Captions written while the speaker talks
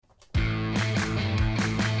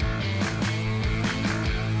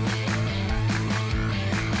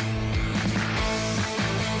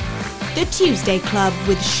The Tuesday Club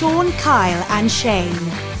with Sean, Kyle and Shane.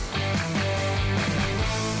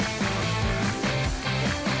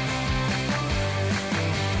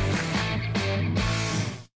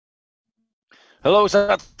 Hello, it's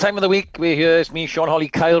that time of the week. We're here. It's me, Sean Holly,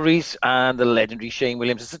 Kyle Reese, and the legendary Shane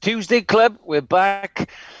Williams. It's the Tuesday Club. We're back,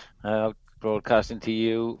 broadcasting to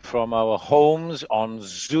you from our homes on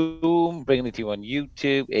Zoom, bringing it to you on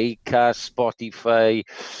YouTube, Acast, Spotify,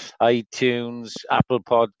 iTunes, Apple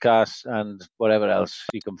Podcasts, and whatever else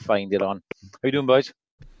you can find it on. How you doing, boys?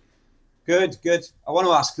 Good. I want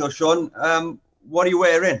to ask though, Sean, what are you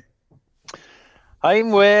wearing? I'm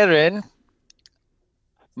wearing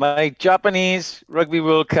my Japanese Rugby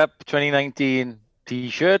World Cup 2019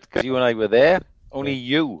 T-shirt, because you and I were there. Only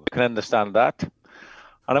you can understand that.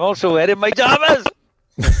 And I'm also wearing my jammers.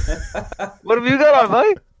 What have you got on,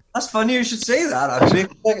 mate? That's funny you should say that, actually.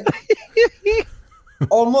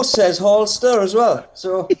 Almost says Holster as well.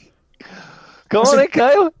 So, come on,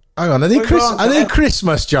 Kyle. Hang on, are they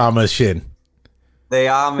Christmas jammers, Shane? They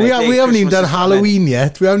are, mate. We haven't even done Halloween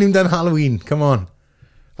yet. We haven't even done Halloween. Come on.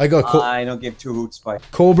 I got I don't give two hoots by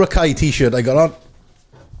Cobra Kai T-shirt I got on.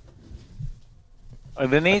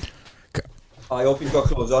 Underneath? I hope you've got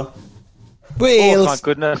clothes on. Wales. Oh, thank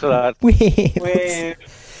goodness for that. Wales.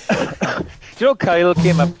 Do you know Kyle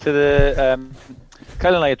came up to the...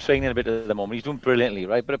 Kyle and I are training a bit at the moment. He's doing brilliantly,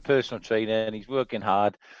 right? But a personal trainer, and he's working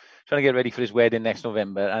hard, trying to get ready for his wedding next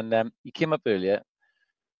November. And he came up earlier.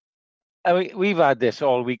 And we've had this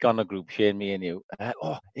all week on the group, Shane, me and you.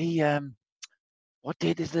 What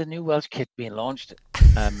date is the new Welsh kit being launched?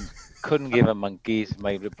 Couldn't give a monkey's.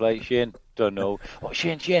 My reply, Shane, don't know. Oh,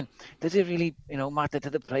 Shane, does it really, matter to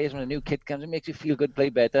the players when a new kit comes? It makes you feel good, play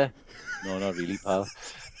better. No, not really, pal.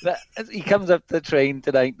 But he comes up to the train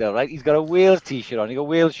tonight, though, right? He's got a Wales T-shirt on. He's got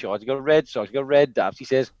Wales shorts. He's got red socks. He's got red daps. He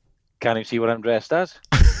says, "Can you see what I'm dressed as?"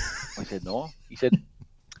 I said, "No." He said,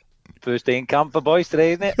 "First day in camp for boys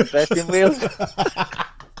today, isn't it? Dressed in Wales."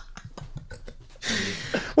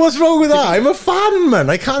 What's wrong with that? I'm a fan, man.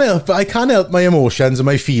 I can't help my emotions and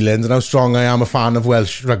my feelings and how strong I am a fan of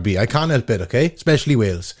Welsh rugby. I can't help it, okay? Especially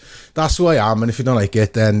Wales. That's who I am, and if you don't like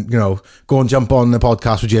it, then, go and jump on the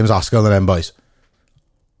podcast with James Askell and them boys.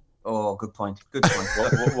 Oh, good point.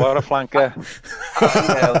 What a flanker.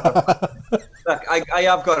 Look, I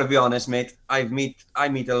have got to be honest, mate. I meet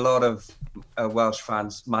a lot of Welsh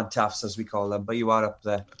fans, mad taffs as we call them, but you are up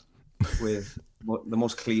there with the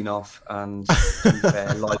most clean off and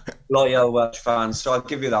loyal Welsh fans. So I'll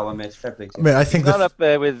give you that one, mate. Fair play. Mate, I think not up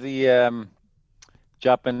there with the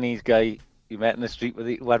Japanese guy you met in the street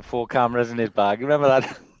who had 4 cameras in his bag. You remember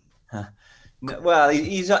that? Well,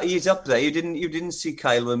 he's up there. You didn't see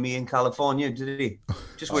Kyle with me in California, did he?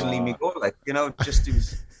 Just wouldn't leave me go. Just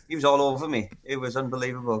he was all over me. It was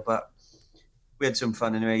unbelievable, but we had some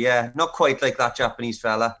fun anyway. Yeah, not quite like that Japanese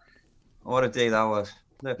fella. What a day that was.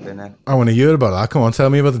 I want to hear about that. Come on, tell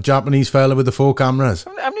me about the Japanese fella with the 4 cameras.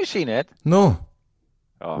 Haven't you seen it? No.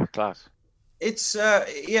 Oh, class. It's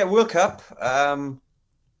World Cup.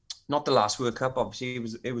 Not the last World Cup, obviously.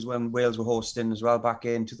 It was when Wales were hosting as well back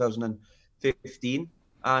in 2015.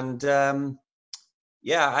 And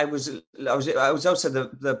I was outside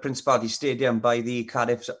the Principality Stadium by the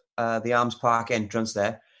Cardiff the Arms Park entrance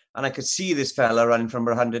there, and I could see this fella running from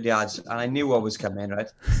 100 yards, and I knew what was coming,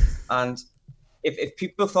 right? And if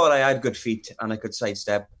people thought I had good feet and I could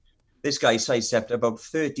sidestep, this guy sidestepped about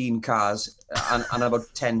 13 cars and about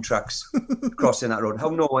 10 trucks crossing that road. How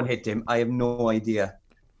no one hit him, I have no idea.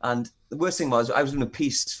 And the worst thing was, I was doing a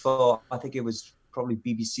piece for, I think it was probably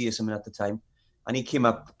BBC or something at the time, and he came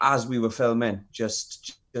up as we were filming,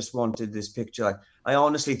 just wanted this picture. Like, I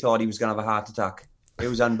honestly thought he was going to have a heart attack. It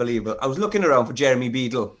was unbelievable. I was looking around for Jeremy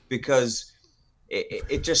Beadle because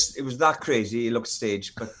it was that crazy. He looked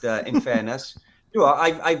staged, but in fairness,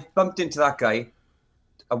 I've bumped into that guy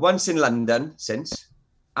once in London since,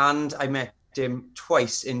 and I met him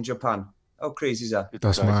twice in Japan. How crazy is that?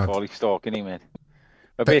 That's mad. Quality stalking him, mate.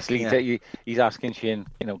 But basically, he's asking Shane,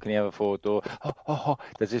 can you have a photo? Oh,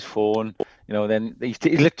 there's his phone. Then he's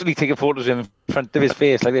literally taking photos in front of his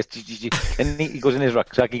face like this. And he goes in his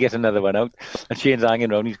rucksack, he gets another one out. And Shane's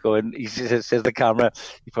hanging around, he says the camera,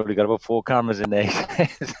 he's probably got about 4 cameras in there.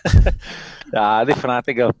 They're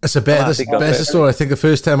fanatical. That's the best story. I think the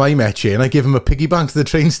first time I met Shane, I gave him a piggy bank to the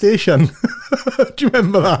train station. Do you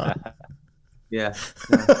remember that? Yeah.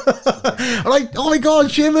 I'm like, oh my God,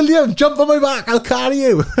 Shane Williams, jump on my back, I'll carry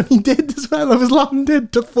you. And he did as well. I was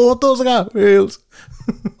landed, took photos of that. Wales.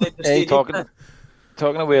 Hey, talking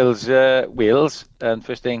of Wales and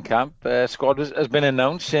first day in camp, squad has been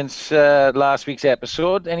announced since last week's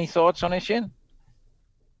episode. Any thoughts on it, Shane?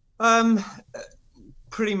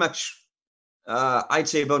 Pretty much I'd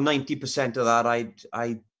say about 90% of that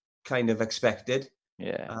I kind of expected.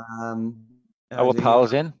 Yeah. Our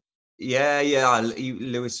pals in. Yeah.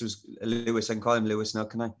 Lewis, I can call him Lewis now,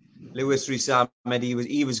 can I? Lewis Rees-Ahmed,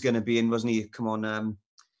 he was going to be in, wasn't he? Come on.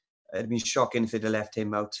 It'd been shocking if they'd have left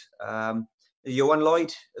him out. Johan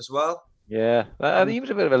Lloyd as well. Yeah. He was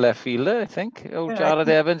a bit of a left fielder, I think. Jared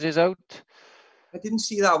Evans is out. I didn't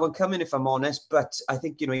see that one coming, if I'm honest, but I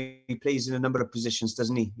think, he plays in a number of positions,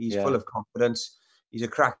 doesn't he? He's full of confidence. He's a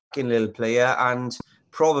cracking little player, and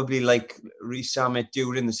probably like Rees-Ahmed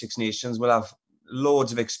during the Six Nations will have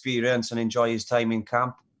loads of experience and enjoy his time in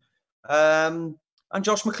camp. And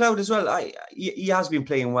Josh McLeod as well. He has been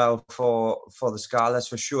playing well for the Scarlets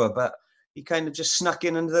for sure, but he kind of just snuck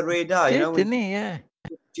in under the radar, didn't he? Yeah.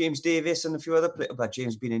 James Davis and a few other players. But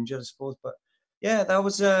James being injured, I suppose. But yeah, that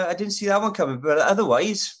was. I didn't see that one coming. But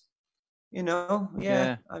otherwise,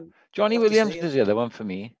 yeah. Johnny Williams is the other one for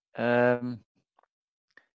me.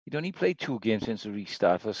 He'd only played 2 games since the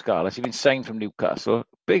restart for Scarlets. He'd been signed from Newcastle.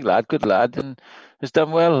 Big lad, good lad, and has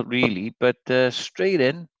done well, really. But straight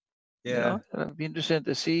in, it'd be interesting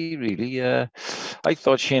to see, really. I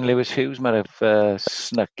thought Shane Lewis-Hughes might have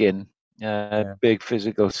snuck in. Big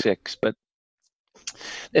physical 6, but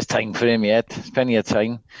there's time for him yet. There's plenty of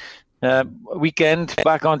time. Weekend,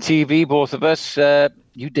 back on TV, both of us.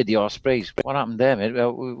 You did the Ospreys. What happened there, mate?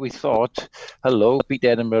 Well, we thought, beat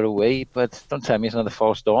Edinburgh away, but don't tell me it's another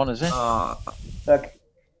false dawn, is it? Look,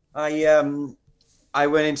 I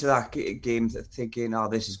went into that game thinking,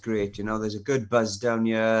 this is great. There's a good buzz down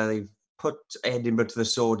here. They've put Edinburgh to the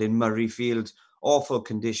sword in Murrayfield. Awful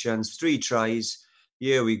conditions, 3 tries.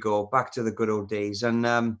 Here we go, back to the good old days.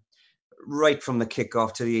 And right from the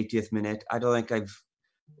kickoff to the 80th minute, I don't think I've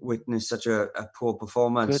witnessed such a poor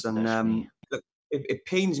performance. Goodness and look, it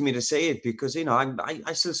pains me to say it because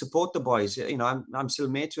I still support the boys. I'm still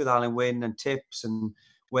mates with Alan Wynne and Tips and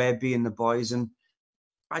Webby and the boys, and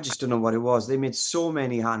I just don't know what it was. They made so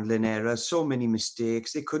many handling errors, so many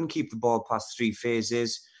mistakes. They couldn't keep the ball past 3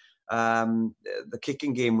 phases. The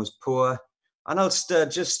kicking game was poor, and Ulster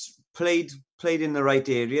just played in the right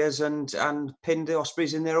areas and pinned the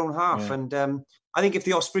Ospreys in their own half. Yeah. And I think if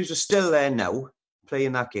the Ospreys were still there now,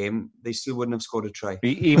 playing that game, they still wouldn't have scored a try.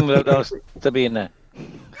 Even without us to be in there.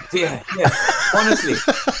 Yeah. Honestly,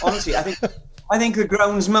 I think the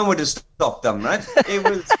groundsman would have stopped them, right? It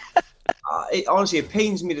was honestly, it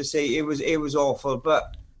pains me to say it was awful.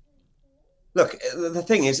 But look, the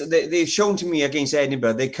thing is, they've shown to me against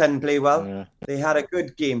Edinburgh they can play well. Yeah. They had a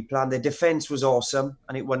good game plan. Their defence was awesome,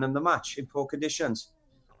 and it won them the match in poor conditions.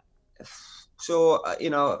 So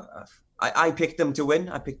I picked them to win.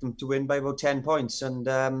 I picked them to win by about 10 points. And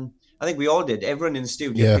I think we all did. Everyone in the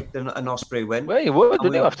studio picked an Osprey win. Well, you would,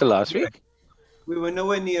 didn't you, after last week? We were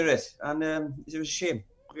nowhere near it. And it was a shame.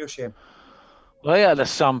 Real shame. Well, I had a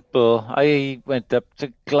sample. I went up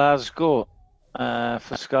to Glasgow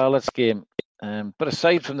for Scarlet's game. But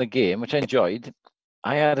aside from the game, which I enjoyed,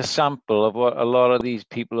 I had a sample of what a lot of these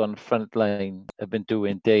people on the front line have been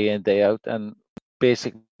doing day in, day out, and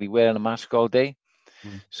basically wearing a mask all day.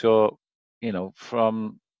 So,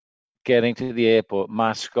 from getting to the airport,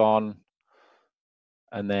 mask on,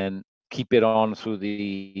 and then keep it on through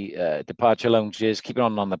the departure lounges, keep it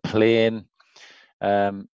on the plane,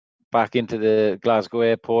 back into the Glasgow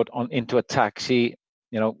airport, into a taxi,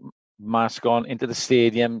 mask on, into the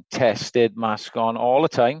stadium, tested, mask on all the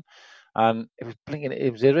time. And it was blinking,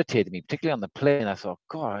 it was irritating me, particularly on the plane. I thought,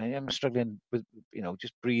 God, I'm struggling with,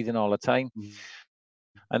 just breathing all the time.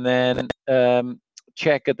 And then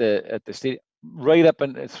check at the stadium, right up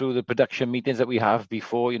and through the production meetings that we have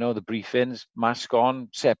before, the briefings, mask on,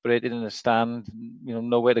 separated in a stand,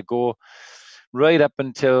 nowhere to go, right up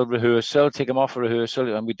until rehearsal, take them off for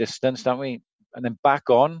rehearsal, and we distanced, don't we? And then back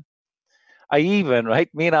on. I even,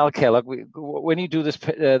 me and Al Kellogg, when you do this,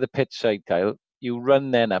 the pitch side, Kyle, you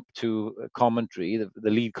run then up to commentary, the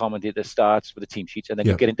lead commentator starts with the team sheets, and then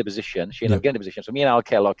you get into position. Shane, get into position. So me and Al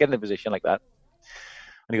Kellogg get into position like that.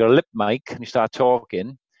 And you got a lip mic, and you start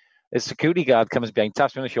talking. A security guard comes behind,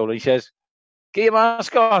 taps me on the shoulder, he says, "Get your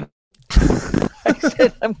mask on." I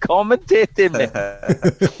said, "I'm commentating."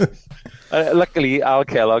 Luckily, Al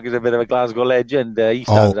Kellogg is a bit of a Glasgow legend. He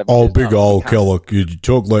stands up. Big Al Kellogg. You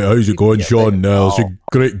talk like, how's it going, Sean? It's a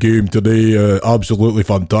great game today. Absolutely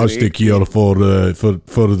fantastic here for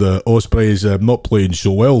the Ospreys. Not playing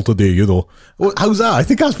so well today, Well, how's that? I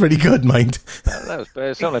think that's pretty good, mind. That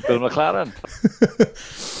was sound like Bill McLaren.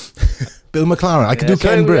 Bill McLaren. I could do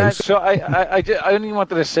Ken Bruce. So I only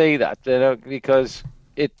wanted to say that because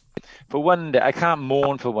for one day, I can't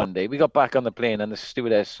mourn for one day. We got back on the plane and the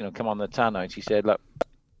stewardess, come on the tan now, and she said, "Look,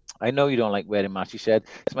 I know you don't like wearing masks. He said,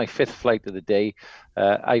 it's my 5th flight of the day.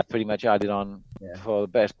 I pretty much had it on for the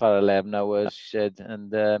best part of 11 hours, he said,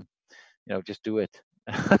 and, just do it.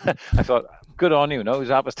 I thought, good on you. It was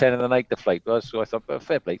 10:30 in the night, the flight was. So I thought, well,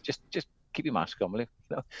 fair play. Just keep your mask on, will you?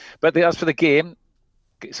 But as for the game,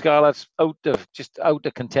 Scarlett's out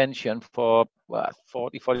of contention for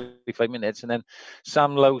 45 minutes, and then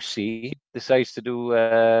Sam Lowsey decides to do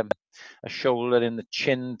a shoulder in the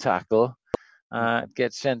chin tackle,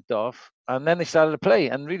 gets sent off, and then they started to play.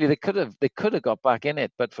 And really, they could have got back in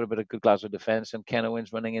it, but for a bit of good Glasgow defence, and Ken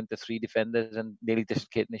Owens running into 3 defenders and nearly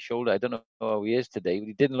dislocating his shoulder. I don't know how he is today, but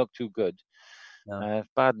he didn't look too good. No.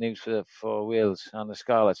 Bad news for Wales and the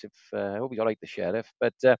Scarlets. I hope he's all right, the Sheriff.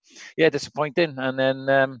 But disappointing. And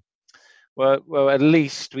then, well, at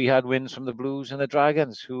least we had wins from the Blues and the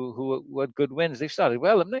Dragons, who had good wins. They've started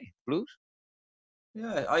well, haven't they, Blues?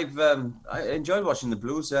 Yeah, I enjoyed watching the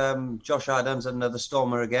Blues. Josh Adams, another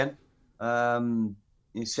stormer again.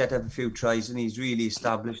 He set up a few tries, and he's really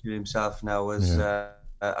established himself now as the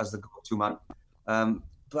go-to man.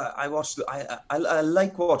 But I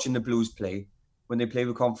like watching the Blues play. When they play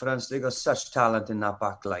with confidence, they got such talent in that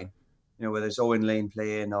back line. Whether it's Owen Lane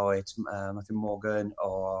playing, or it's Matthew Morgan,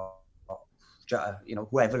 or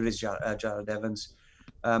whoever it is, Jared Evans.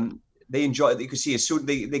 They enjoy it. You can see as soon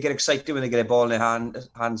they get excited when they get a ball in their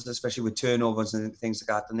hands, especially with turnovers and things like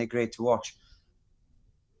that, and they're great to watch.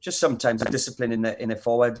 Just sometimes the discipline in a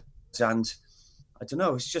forward, and I don't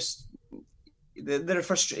know. It's just they're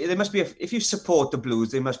frustrated. They must be. If you support the Blues,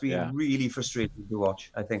 they must be really frustrated to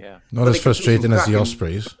watch, I think. Yeah. Not as frustrating as the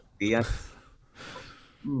Ospreys. Yeah.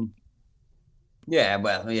 Yeah.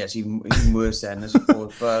 Well, yes, even worse then, I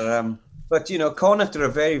suppose. But Connacht are a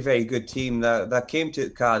very, very good team that came to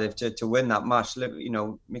Cardiff to win that match.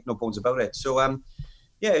 Make no bones about it. So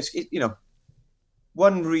it's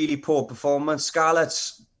one really poor performance.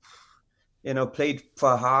 Scarlets, played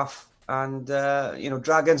for half. And,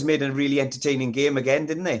 Dragons made a really entertaining game again,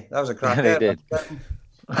 didn't they? That was a cracker. They did.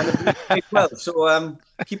 And they played well. So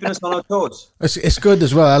keeping us on our toes. It's good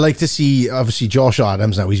as well. I like to see, obviously, Josh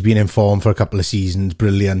Adams now. He's been in form for a couple of seasons.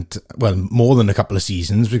 Brilliant. Well, more than a couple of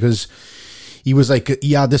seasons, because he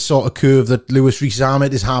had this sort of curve that Lewis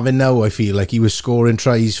Rees-Zammit is having now, I feel. Like he was scoring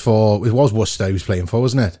tries for... It was Worcester he was playing for,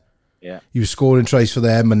 wasn't it? Yeah. He was scoring tries for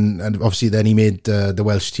them, and obviously then he made the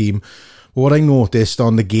Welsh team. What I noticed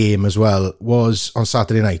on the game as well was on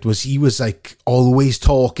Saturday night was he was always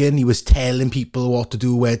talking. He was telling people what to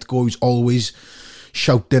do, where to go. He was always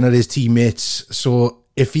shouting at his teammates. So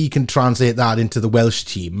if he can translate that into the Welsh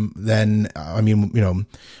team, then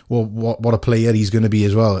what a player he's going to be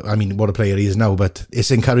as well. I mean, what a player he is now, but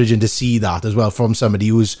it's encouraging to see that as well from somebody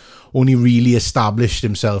who's only really established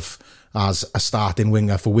himself as a starting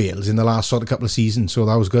winger for Wales in the last sort of couple of seasons. So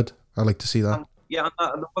that was good. I like to see that. Yeah,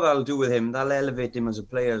 and what that'll do with him, that'll elevate him as a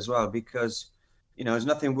player as well, because, there's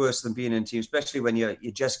nothing worse than being in a team, especially when you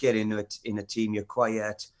just get into it in a team, you're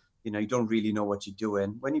quiet, you don't really know what you're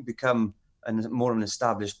doing. When you become more of an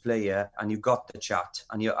established player and you've got the chat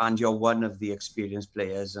and you're one of the experienced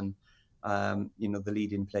players and, the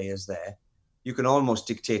leading players there, you can almost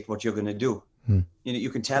dictate what you're going to do. You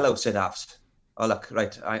can tell outside halves, oh, look,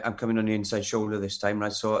 right, I'm coming on the inside shoulder this time,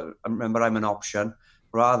 right? So remember, I'm an option.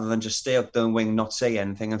 Rather than just stay up the wing, not say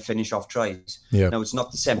anything, and finish off tries. Yeah. Now, it's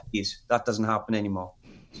not the 70s. That doesn't happen anymore.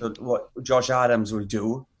 So what Josh Adams will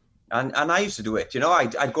do, and I used to do it,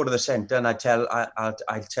 I'd go to the centre and I'd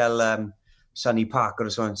tell Sonny Parker or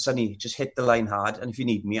someone, Sonny, just hit the line hard, and if you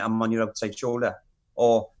need me, I'm on your outside shoulder.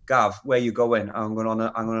 Or, Gav, where you going? I'm going on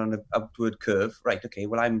an upward curve. Right, okay,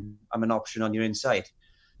 well, I'm an option on your inside.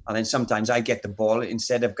 And then sometimes I get the ball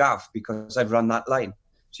instead of Gav because I've run that line.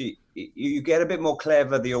 So you get a bit more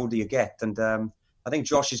clever the older you get. And I think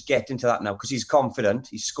Josh is getting to that now because he's confident.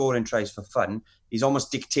 He's scoring tries for fun. He's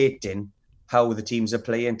almost dictating how the teams are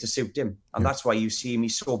playing to suit him. And that's why you see him,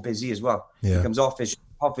 he's so busy as well. Yeah. He comes off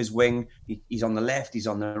his wing. He's on the left. He's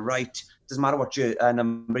on the right. Doesn't matter what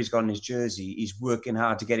number he's got on his jersey. He's working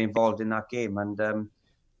hard to get involved in that game. And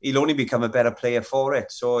he'll only become a better player for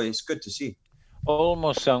it. So it's good to see.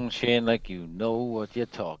 Almost sounds, Shane, like you know what you're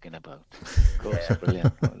talking about. Of course,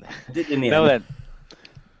 brilliant. Now then,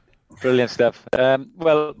 brilliant stuff.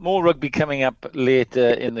 Well, more rugby coming up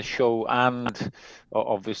later in the show, and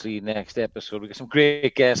obviously next episode. We've got some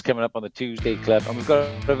great guests coming up on the Tuesday Club, and we've got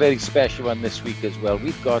a very special one this week as well.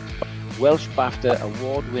 We've got Welsh BAFTA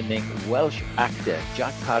award-winning Welsh actor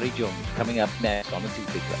Jack Parry-Jones coming up next on the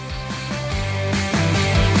Tuesday Club.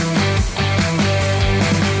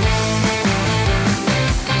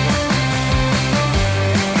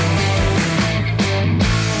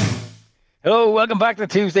 Hello, welcome back to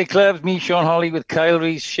Tuesday Clubs. Me, Sean Holly, with Kyle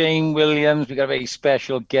Reese, Shane Williams. We got a very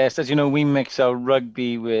special guest. As you know, we mix our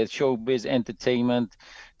rugby with showbiz entertainment,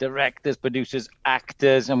 directors, producers,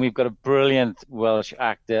 actors, and we've got a brilliant Welsh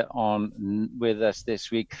actor on with us this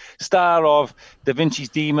week. Star of Da Vinci's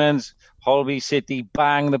Demons, Holby City,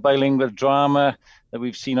 Bang, the bilingual drama that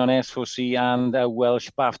we've seen on S4C, and a Welsh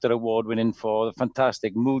BAFTA award winning for the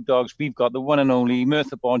fantastic Mood Dogs. We've got the one and only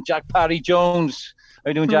Merthyr born Jack Parry-Jones. How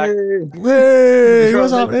you doing, Jack? Hey,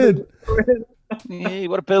 what's happening? Yeah,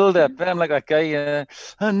 what a build-up. I'm like that guy.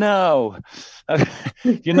 Oh, no.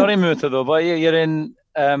 You're not in Merthyr, though, but you're in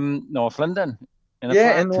North London. In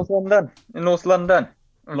North London. In North London.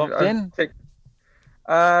 Locked in?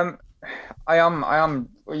 I am.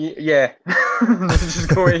 Yeah. Let's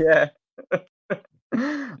just go. Yeah.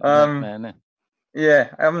 Yeah.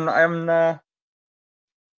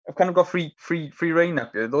 I've kind of got free reign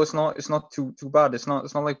up here, though. It's not too bad. It's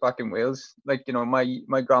not like back in Wales. Like, you know,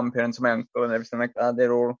 my grandparents, my uncle, and everything like that.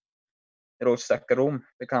 They're all stuck at home.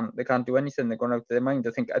 They can't do anything. They're going out of their mind.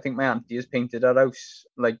 I think my auntie has painted her house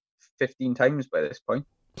like 15 times by this point.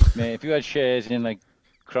 Man, if you had shares in like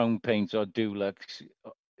Crown Paints or Dulux,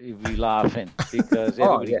 you'd be laughing because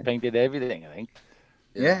everybody's painted everything, I think.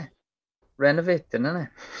 Yeah. Renovating, isn't it?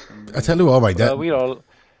 I tell you what, my dad. Well,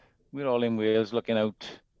 we're all in Wales looking out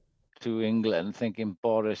to England, thinking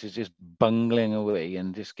Boris is just bungling away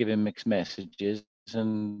and just giving mixed messages,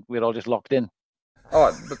 and we're all just locked in.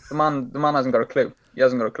 Oh, but the man hasn't got a clue. He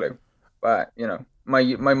hasn't got a clue. But you know,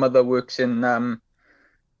 my mother works in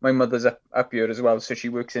my mother's up here as well, so she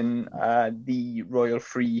works in the Royal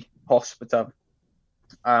Free Hospital,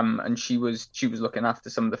 and she was looking after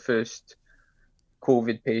some of the first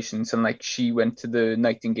COVID patients, and like she went to the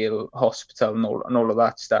Nightingale Hospital and all of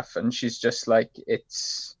that stuff, and she's just like,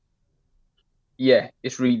 it's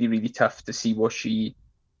really, really tough to see what she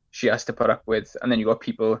has to put up with. And then you got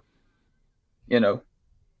people, you know,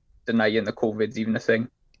 denying the COVID's even a thing,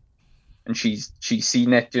 and she's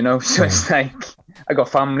seen it, you know. So it's like, I got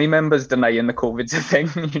family members denying the COVID's a thing.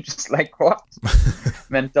 You're just like, what?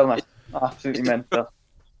 Mental, man. Absolutely mental.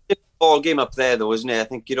 Ball game up there, though, isn't it? I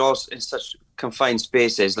think you're all in such confined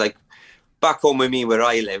spaces. Like back home with me, where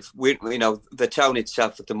I live, the town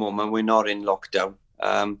itself at the moment, we're not in lockdown.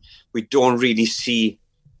 We don't really see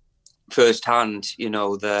firsthand, you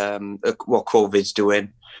know, what COVID's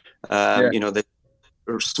doing. You know, the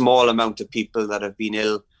small amount of people that have been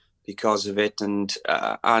ill because of it, and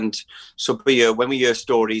so when we hear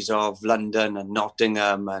stories of London and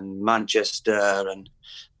Nottingham and Manchester and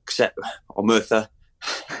or Merthyr.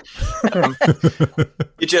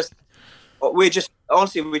 we're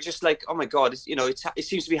just like, oh my God, it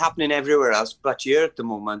seems to be happening everywhere else but here at the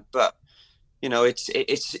moment. But you know, it's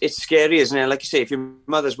scary, isn't it? Like you say, if your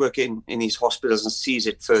mother's working in these hospitals and sees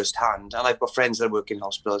it firsthand, and I've got friends that work in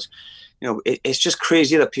hospitals, you know, it's just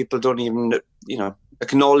crazy that people don't even, you know,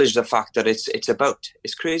 acknowledge the fact that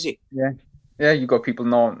it's crazy. Yeah, you got people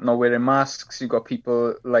not wearing masks. You got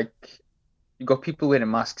people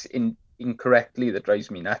wearing masks incorrectly. That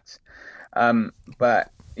drives me nuts.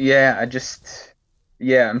 But yeah,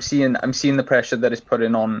 I'm seeing the pressure that it's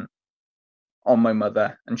putting on my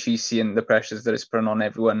mother, and she's seeing the pressures that it's putting on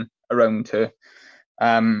everyone around her.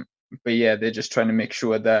 But yeah, they're just trying to make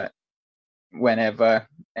sure that whenever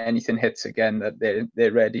anything hits again, that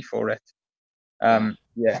they're ready for it. But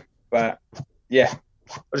yeah,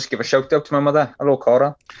 I'll just give a shout out to my mother. Hello,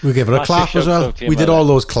 Cora. We'll give her a clap as well. We did all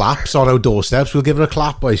those claps on our doorsteps. We'll give her a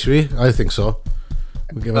clap, boys. I think so.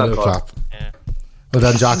 We'll give her a clap. Yeah. Well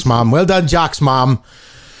done, Jack's mum. Well done, Jack's mum.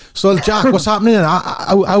 So, Jack, what's happening?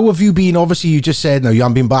 How have you been? Obviously, you just said you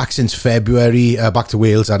haven't been back since February, back to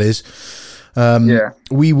Wales, that is.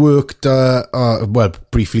 We worked,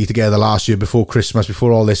 briefly together last year before Christmas,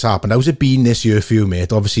 before all this happened. How's it been this year for you,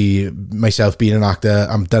 mate? Obviously, myself being an actor,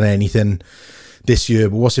 I haven't done anything this year,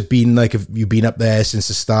 but what's it been like? Have you been up there since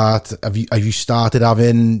the start? Have you started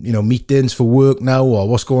having, meetings for work now, or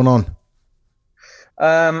what's going on?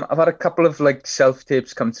 I've had a couple of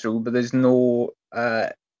self-tapes come through, but there's no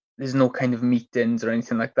kind of meetings or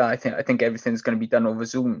anything like that. I think everything's going to be done over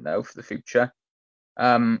Zoom now for the future,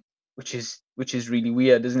 which is really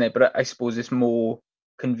weird, isn't it? But I suppose it's more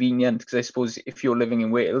convenient, because I suppose if you're living in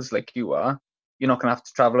Wales like you are, you're not going to have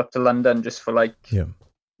to travel up to London just for a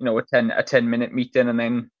 10-minute meeting and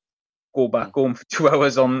then go back home for 2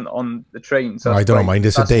 hours on the train. So I don't mind.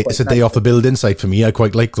 It's a day off the building site for me. I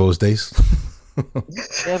quite like those days.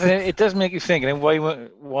 Yeah, but it does make you think, and why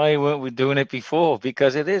weren't we doing it before?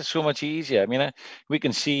 Because it is so much easier. I mean, we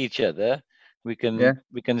can see each other, we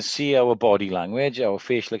can see our body language, our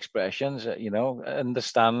facial expressions,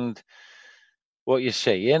 understand what you're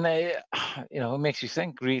saying, it makes you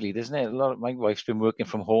think, really, doesn't it? My wife's been working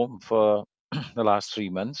from home for the last 3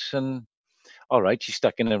 months, and all right, she's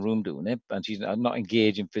stuck in a room doing it, and she's not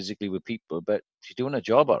engaging physically with people, but she's doing her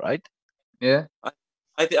job, all right. Yeah,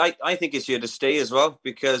 I think it's here to stay as well,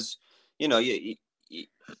 because you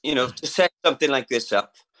to set something like this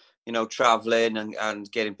up, traveling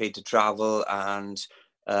and getting paid to travel, and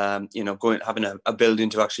going having a building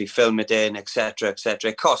to actually film it in, etc.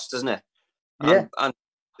 It costs, doesn't it? Yeah. And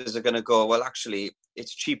others are going to go, well, actually,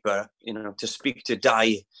 it's cheaper, to speak to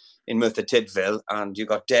Di in Merthyr Tydfil, and you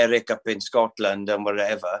got Derek up in Scotland and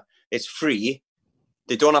wherever. It's free.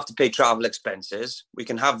 They don't have to pay travel expenses. We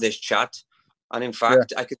can have this chat, and in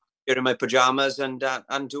fact, I could get in my pajamas and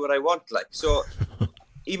do what I want. Like, so,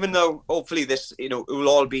 even though hopefully this, it will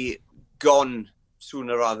all be gone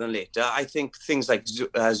sooner rather than later, I think things like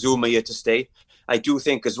Zoom are here to stay. I do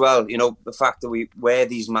think as well, the fact that we wear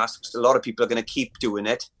these masks, a lot of people are going to keep doing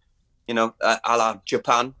it, a la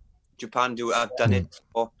Japan. Japan have done it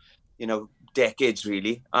for, decades,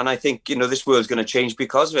 really. And I think, this world's going to change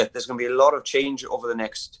because of it. There's going to be a lot of change over the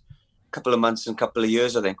next couple of months and couple of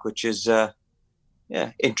years, I think, which is,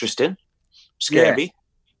 interesting, scary.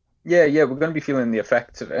 Yeah, we're going to be feeling the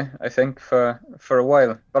effects of it, I think, for a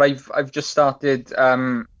while. But I've just started,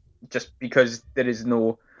 just because there is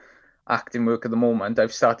no acting work at the moment,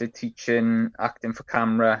 I've started teaching acting for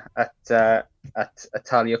camera at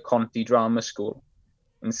Italia Conti Drama School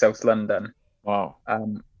in South London. Wow.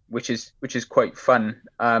 Which is quite fun.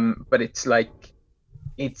 But it's the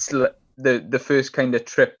first kind of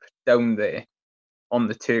trip down there on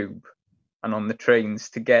the tube and on the trains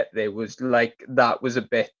to get there was like, that was a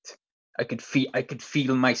bit, I could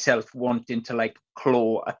feel myself wanting to like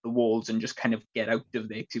claw at the walls and just kind of get out of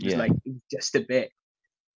there.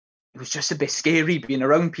 It was just a bit scary being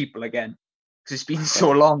around people again, because it's been so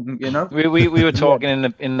long, We were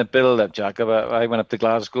talking in the build-up, Jack, about I went up to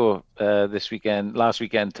Glasgow last weekend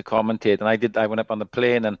to commentate, and I went up on the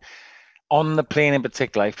plane, and on the plane in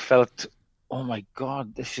particular, I felt, oh my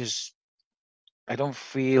God, I don't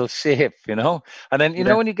feel safe, And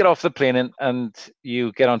then, when you get off the plane and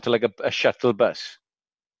you get onto like a shuttle bus.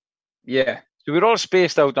 Yeah. So we're all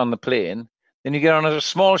spaced out on the plane. Then you get on a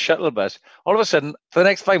small shuttle bus. All of a sudden, for the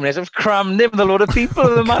next 5 minutes, I was crammed in with a load of people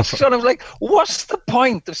with the masks on. I was like, what's the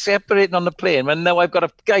point of separating on the plane when now I've got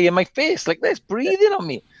a guy in my face like this breathing on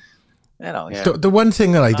me? The one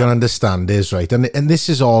thing that I don't understand is, right, and this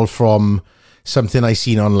is all from something I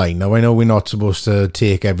seen online. Now, I know we're not supposed to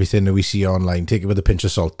take everything that we see online, take it with a pinch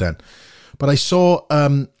of salt then. But I saw...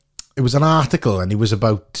 it was an article, and it was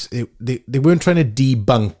about they weren't trying to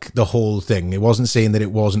debunk the whole thing. It wasn't saying that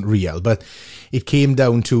it wasn't real, but it came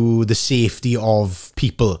down to the safety of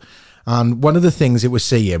people. And one of the things it was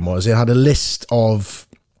saying was it had a list of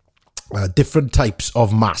different types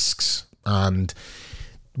of masks and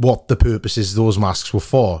what the purposes those masks were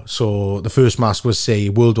for. So the first mask was, say,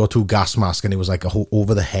 World War II gas mask, and it was like a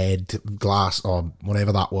over the head glass or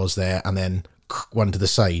whatever that was there, and then one to the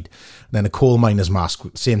side. Then a coal miner's mask,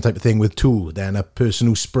 same type of thing with two. Then a person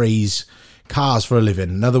who sprays cars for a living,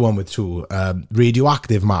 another one with two.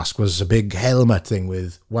 Radioactive mask was a big helmet thing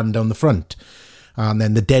with one down the front. And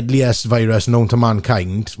then the deadliest virus known to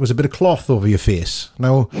mankind was a bit of cloth over your face.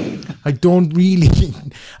 Now, I don't really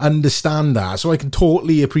understand that, so I can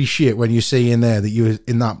totally appreciate when you say in there that you're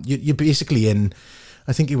in that, you're basically in,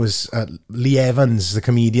 I think it was Lee Evans, the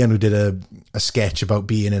comedian, who did a sketch about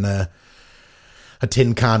being in a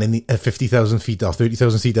tin can in 50,000 feet or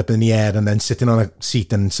 30,000 feet up in the air, and then sitting on a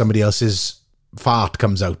seat and somebody else's fart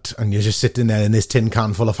comes out and you're just sitting there in this tin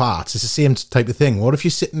can full of farts. It's the same type of thing. What if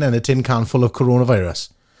you're sitting in a tin can full of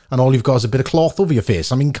coronavirus and all you've got is a bit of cloth over your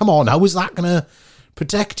face? I mean, come on, how is that going to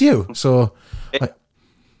protect you? So, at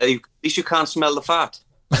least you can't smell the fart.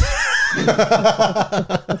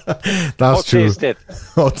 That's true. Taste it.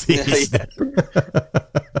 Or taste it.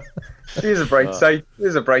 Here's a bright side.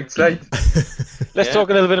 Let's talk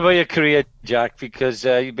a little bit about your career, Jack, because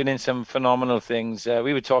you've been in some phenomenal things.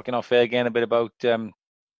 We were talking off air again a bit about the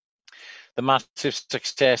massive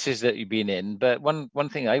successes that you've been in. But one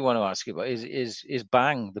thing I want to ask you about is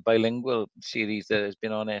Bang, the bilingual series that has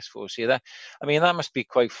been on S4C. That must be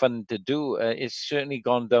quite fun to do. It's certainly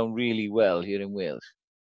gone down really well here in Wales.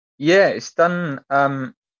 Yeah, it's done.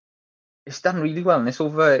 It's done really well, and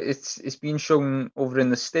it's been shown over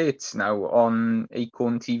in the States now on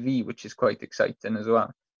Acorn TV, which is quite exciting as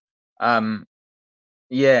well.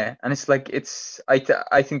 Yeah, and it's like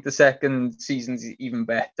I think the second season's even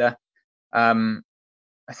better. I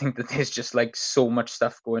think that there's just like so much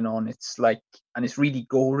stuff going on. It's like, and it's really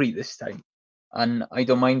gory this time, and I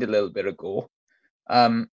don't mind a little bit of gore.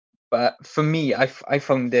 But for me, I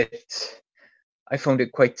found it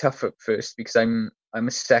quite tough at first because I'm a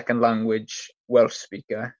second language Welsh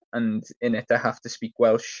speaker, and in it I have to speak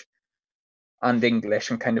Welsh and English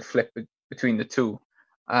and kind of flip between the two.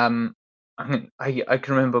 I can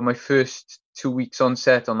remember my first 2 weeks on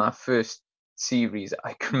set on that first series.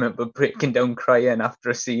 I can remember breaking down crying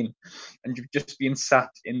after a scene and just being sat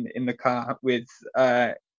in the car with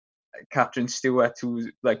Catherine Stewart, who's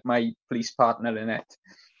like my police partner in it,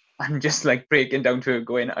 and just like breaking down to her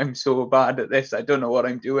going, I'm so bad at this, I don't know what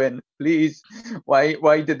I'm doing, please,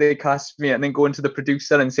 why did they cast me? And then going to the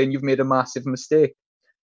producer and saying, you've made a massive mistake.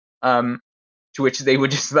 To which they were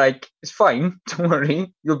just like, it's fine, don't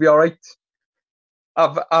worry, you'll be all right.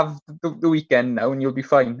 Have the weekend now and you'll be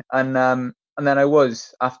fine. And then I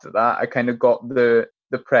was, after that, I kind of got the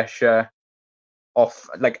pressure off,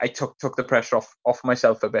 like I took the pressure off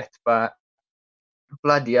myself a bit. But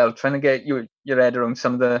bloody hell, trying to get your head around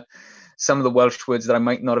some of the Welsh words that I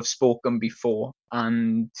might not have spoken before,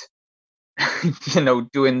 and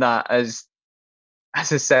doing that as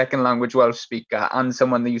a second language Welsh speaker and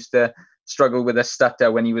someone that used to struggle with a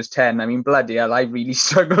stutter when he was 10. I mean, bloody hell, I really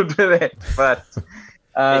struggled with it. But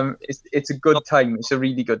it's a good time. It's a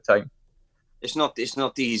really good time. It's not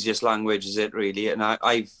the easiest language, is it, really? And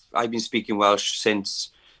I've been speaking Welsh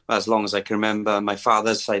since as long as I can remember. My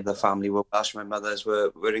father's side of the family were Welsh. My mother's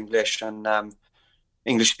were English and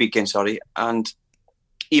English speaking, sorry. And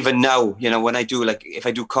even now, when I do, like, if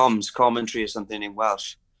I do commentary or something in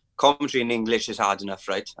Welsh, commentary in English is hard enough,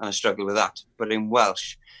 right? And I struggle with that. But in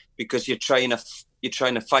Welsh, because you're trying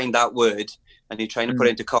to find that word and you're trying to put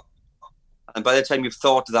it into context. And by the time you've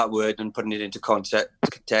thought of that word and putting it into context,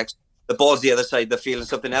 the ball's the other side, they're feeling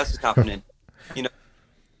something else is happening.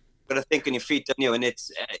 Got to think on your feet, don't you? And it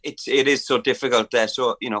is so difficult there.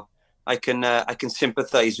 So, I can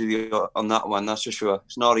sympathise with you on that one, that's for sure.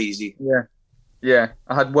 It's not easy. Yeah.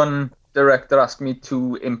 I had one director ask me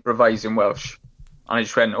to improvise in Welsh. And I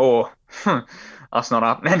just went, that's not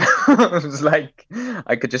happening. It was like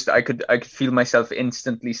I could feel myself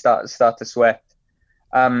instantly start to sweat.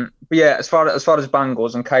 But yeah, as far as band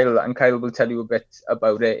goes, and Kyle will tell you a bit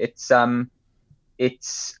about it.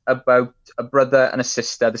 It's about a brother and a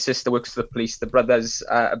sister. The sister works for the police. The brother's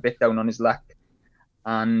a bit down on his luck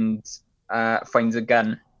and finds a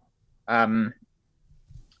gun. And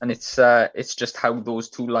it's just how those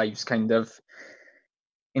two lives kind of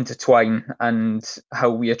intertwine and how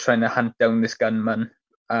we are trying to hunt down this gunman.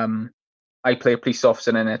 I play a police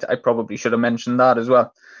officer in it. I probably should have mentioned that as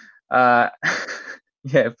well.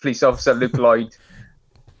 Police officer Luke Lloyd.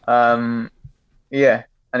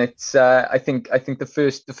 And it's I think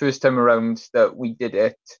the first time around that we did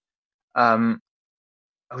it, I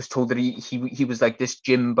was told that he was like this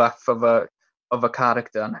gym buff of a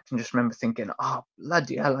character, and I can just remember thinking, oh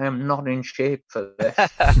bloody hell, I am not in shape for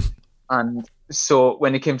this. And so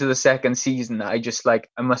when it came to the second season, I just I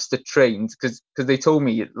must have trained because they told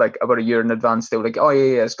me like about a year in advance. They were like, oh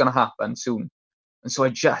yeah, it's gonna happen soon. And so I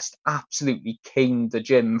just absolutely caned the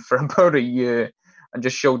gym for about a year and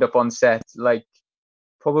just showed up on set like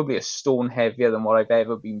probably a stone heavier than what I've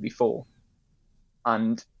ever been before,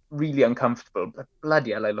 and really uncomfortable. But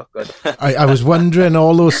bloody hell, I look good. I was wondering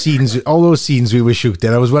all those scenes we were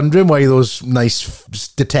shooting. I was wondering why those nice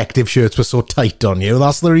detective shirts were so tight on you.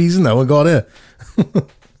 That's the reason. Now I got it.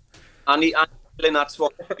 and he's in that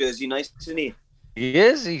Swansea jersey, nice, isn't he? He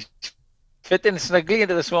is. He's fitting snugly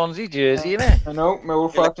into the Swansea jersey, isn't I know, my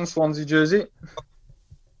old-fashioned Swansea jersey.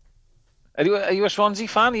 Are you a Swansea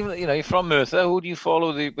fan? Even you're from Merthyr. Who do you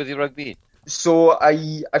follow with your rugby? So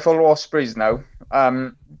I follow Ospreys now,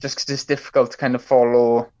 just because it's difficult to kind of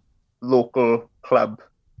follow local club.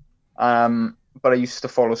 But I used to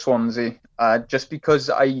follow Swansea, just because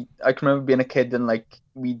I can remember being a kid and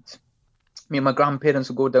me and my grandparents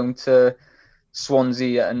would go down to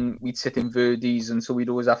Swansea and we'd sit in Verdi's, and so we'd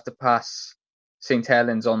always have to pass St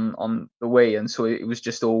Helens on the way, and so it was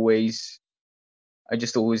just always. I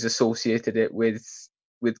just always associated it with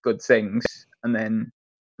good things. And then,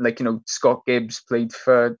 Scott Gibbs played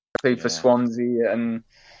for Swansea, and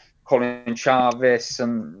Colin Charvis,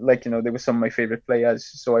 and they were some of my favourite players.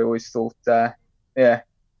 So I always thought, So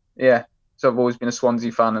I've always been a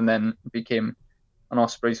Swansea fan, and then became an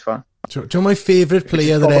Ospreys fan. Do you know my favourite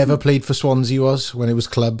player that ever played for Swansea was when it was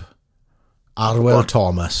club? Arwell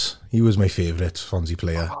Thomas. He was my favourite Swansea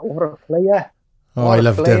player. Oh, what a player! Oh, I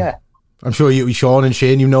loved him. I'm sure you, Sean and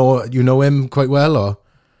Shane, you know him quite well, or?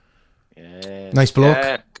 Yeah. Nice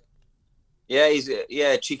bloke. Yeah, he's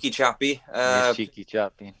a cheeky chappy. Cheeky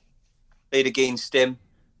chappy. Played against him.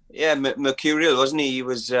 Yeah, mercurial, wasn't he? He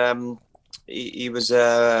was. He was.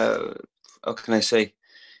 How can I say?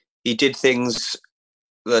 he did things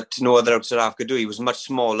that no other outside half could do. He was much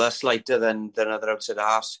smaller, slighter than other outside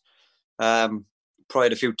halves.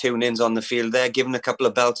 Probably a few tune-ins on the field there, given a couple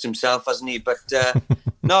of belts himself, hasn't he? But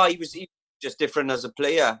no, he was just different as a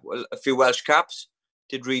player. Well, a few Welsh caps,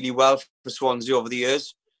 did really well for Swansea over the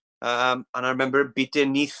years. And I remember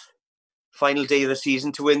beating Neath final day of the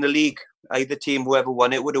season to win the league. Either team, whoever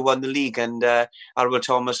won it, would have won the league. And Arwell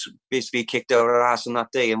Thomas basically kicked our ass on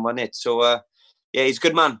that day and won it. So, yeah, he's a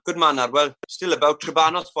good man. Good man, Arwell. Still about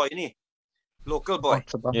Trebanos boy, isn't he? Local boy.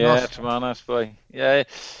 Yeah, Trebanos boy. Yeah,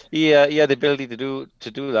 he had the ability to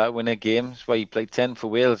do that, win a game. That's why he played 10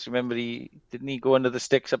 for Wales. Remember, didn't he go under the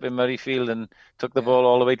sticks up in Murrayfield and took the ball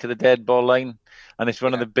all the way to the dead ball line? And it's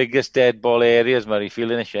one of the biggest dead ball areas,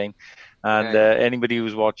 Murrayfield, in a Shane. And anybody who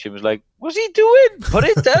was watching was like, "What's he doing? Put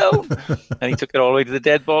it down!" And he took it all the way to the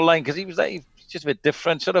dead ball line because he was like just a bit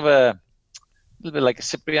different, sort of a little bit like a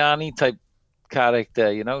Cipriani type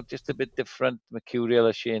character, you know, just a bit different, mercurial,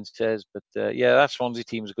 as Shane says. But yeah, that Swansea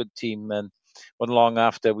team was a good team, and wasn't long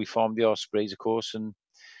after we formed the Ospreys, of course, and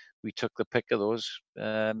we took the pick of those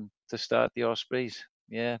to start the Ospreys.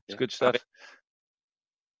 Yeah, it's good stuff.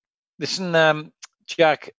 Listen,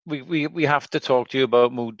 Jack, we have to talk to you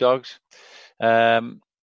about Mood Dogs.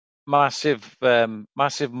 Massive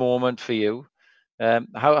moment for you.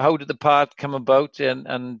 How did the part come about,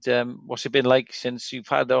 and what's it been like since you've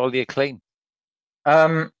had all the acclaim?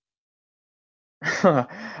 It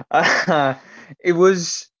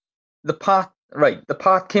was the part. Right, the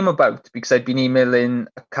part came about because I'd been emailing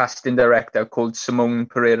a casting director called Simone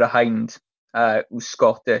Pereira Hind, who's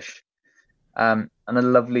Scottish, and a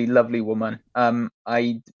lovely, lovely woman.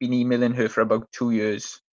 I'd been emailing her for about 2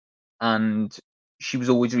 years, and she was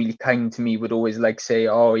always really kind to me. Would always like say,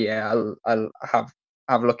 "Oh yeah, I'll have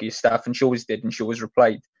a look at your stuff," and she always did, and she always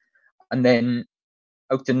replied. And then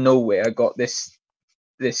out of nowhere, I got this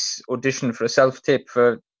audition for a self-tape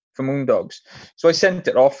for Moondogs. So I sent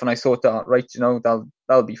it off, and I thought, right, you know,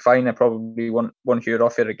 that'll be fine. I probably won't hear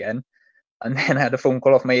off it again. And then I had a phone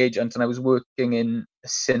call off my agent, and I was working in a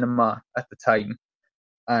cinema at the time,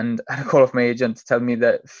 and I had a call off my agent to tell me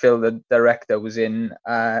that Phil, the director, was in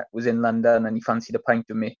London, and he fancied a pint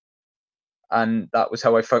with me. And that was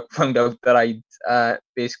how I found out that I'd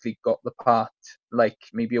basically got the part, like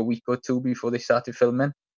maybe a week or two before they started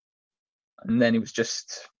filming. And then it was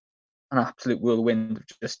just an absolute whirlwind of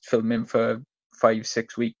just filming for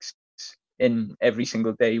 5-6 weeks in every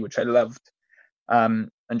single day, which I loved. And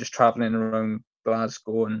just traveling around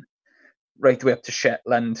Glasgow and right the way up to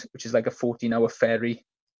Shetland, which is like a 14-hour ferry,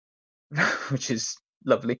 which is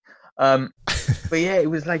lovely. But yeah, it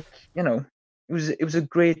was like, you know, it was a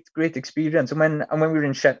great experience. And when we were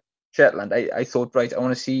in Shetland, I thought, right, I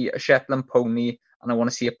want to see a Shetland pony, and I want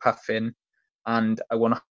to see a puffin, and I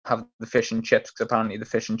want to have the fish and chips, because apparently the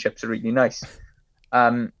fish and chips are really nice.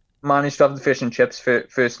 Managed to have the fish and chips for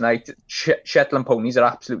first night. Shetland ponies are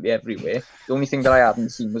absolutely everywhere. The only thing that I hadn't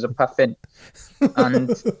seen was a puffin.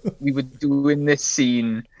 And we were doing this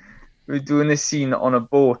scene on a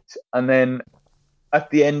boat, and then at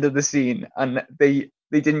the end of the scene, and they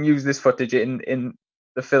didn't use this footage in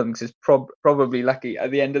the film, because it's probably lucky. At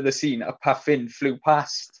the end of the scene, a puffin flew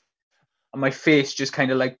past, and my face just kind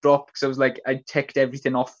of like dropped, because I was like, I ticked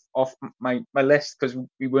everything off my list, because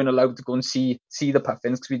we weren't allowed to go and see the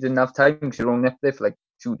puffins because we didn't have time, because we were only up there for like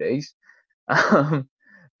 2 days. But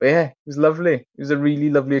yeah, it was lovely. It was a really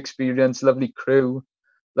lovely experience, lovely crew,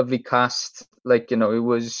 lovely cast. Like, you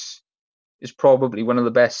know, it's probably one of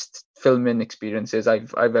the best filming experiences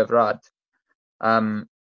I've ever had. And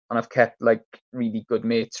I've kept like really good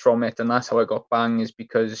mates from it, and that's how I got Bang, is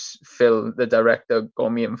because Phil, the director, got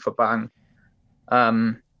me in for Bang.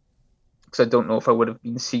 Because I don't know if I would have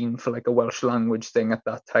been seen for like a Welsh language thing at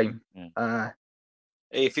that time.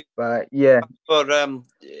 But yeah.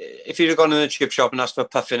 If you'd have gone in a chip shop and asked for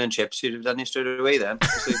puffin and chips, you'd have done it straight away then.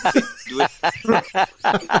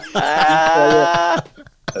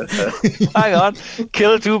 Hang on,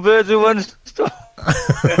 kill 2 birds with one stone.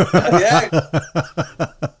 Yeah.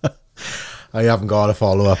 I haven't got a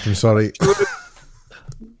follow-up, I'm sorry.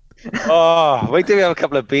 Oh, wait till we have a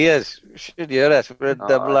couple of beers. Should hear us. We're a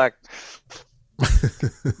double act.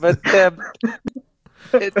 But I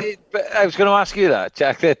was going to ask you that,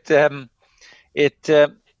 Jack, that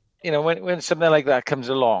you know, when something like that comes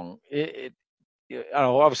along, I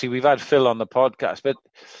know, obviously we've had Phil on the podcast, but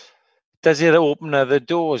does it open other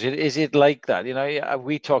doors? Is it like that? You know,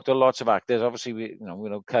 we talked to lots of actors. Obviously, we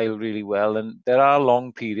know Kyle really well, and there are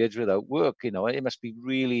long periods without work. You know, it must be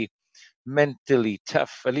really mentally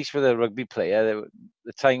tough, at least for a rugby player.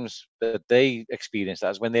 The times that they experience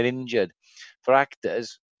that is when they're injured. For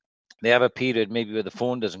actors, they have a period maybe where the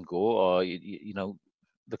phone doesn't go, or you know,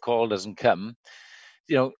 the call doesn't come.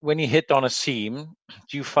 You know, when you hit on a seam,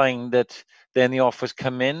 do you find that then the offers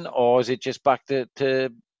come in, or is it just back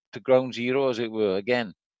to ground zero, as it were,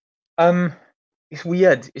 again? It's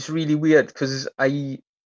weird. It's really weird because I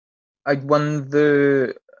won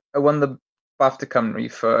the BAFTA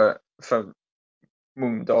Cymru for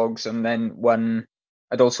Moondogs, and then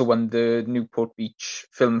I'd also won the Newport Beach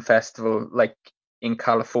Film Festival, like in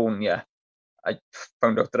California. I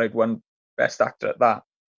found out that I'd won Best Actor at that,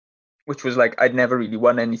 which was like I'd never really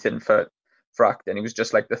won anything for acting. It was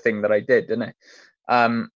just like the thing that I did, didn't it?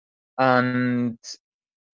 And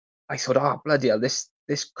I thought, oh bloody hell, this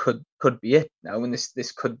could be it now, and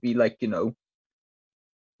this could be like, you know,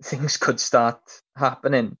 things could start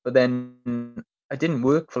happening. But then I didn't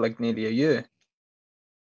work for like nearly a year,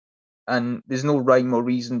 and there's no rhyme or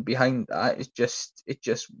reason behind that. It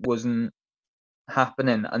just wasn't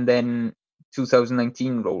happening. And then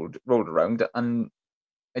 2019 rolled around, and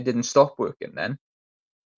I didn't stop working then.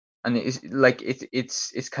 And it's like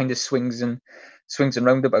it's kind of swings and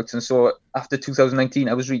roundabouts. And so after 2019,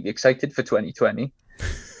 I was really excited for 2020.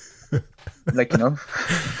 Like, you know,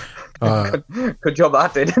 good job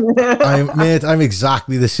at it. I'm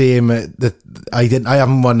exactly the same. That I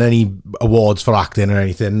haven't won any awards for acting or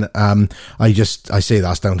anything. I say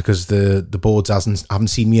that's down because the boards haven't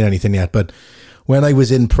seen me in anything yet. But when I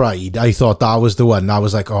was in Pride, I thought that was the one. I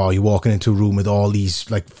was like, oh, you're walking into a room with all these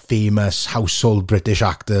like famous household British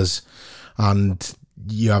actors, and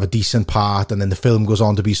you have a decent part, and then the film goes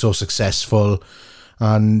on to be so successful,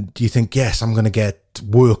 and you think, yes, I'm going to get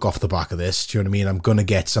work off the back of this. Do you know what I mean? I'm going to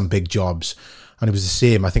get some big jobs. And it was the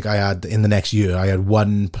same. I think I had, in the next year, I had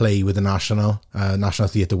one play with the National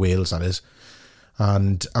Theatre Wales, that is.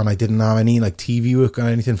 And I didn't have any like TV work or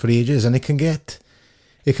anything for ages. And it can get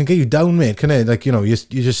you down, mate, can it? Like, you know, you're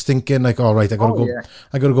just thinking like, all right, I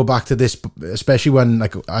gotta go back to this, especially when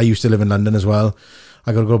like I used to live in London as well.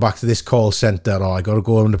 I gotta go back to this call centre, or I gotta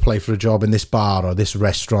go and apply for a job in this bar or this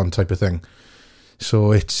restaurant type of thing.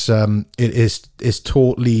 So it is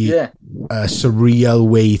totally a surreal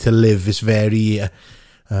way to live. It's very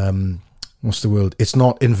what's the word? It's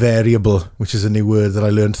not invariable, which is a new word that I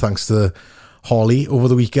learned thanks to Holly over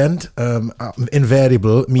the weekend.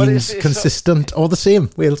 Invariable means consistent or the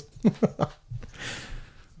same. Wales.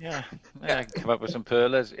 Yeah, I can come up with some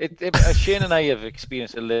pearlers. Shane and I have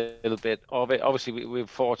experienced a little bit of it. Obviously, we're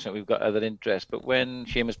fortunate we've got other interests, but when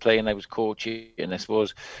Shane was playing, I was coaching, and I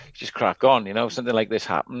suppose just crack on. You know, something like this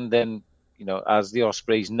happened, then, you know, as the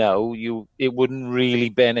Ospreys know, it wouldn't really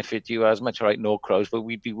benefit you as much. All right, no crows, but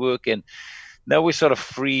we'd be working. Now we're sort of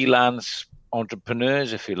freelance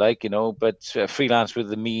entrepreneurs, if you like, you know, but freelance with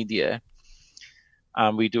the media.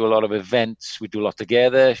 And we do a lot of events. We do a lot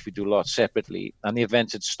together. We do a lot separately. And the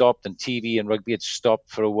events had stopped, and TV and rugby had stopped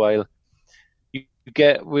for a while.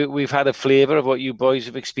 We've had a flavour of what you boys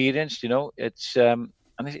have experienced. You know, it's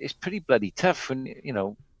pretty bloody tough when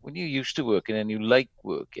you're used to working and you like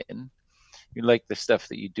working, you like the stuff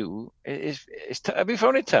that you do. Have you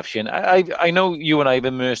found it tough, Shane? I know you and I have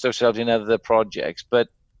immersed ourselves in other projects, but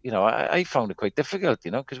you know, I found it quite difficult.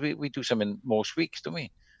 You know, because we do something most weeks, don't we?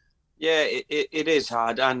 Yeah, it is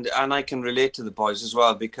hard, and I can relate to the boys as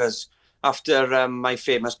well, because after my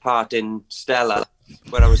famous part in Stella,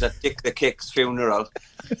 where I was at Dick the Kick's funeral,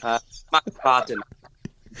 Matt Barton,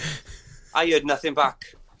 I heard nothing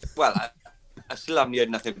back. Well, I still haven't heard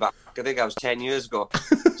nothing back. I think that was 10 years ago.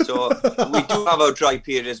 So we do have our dry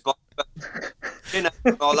periods, but you know,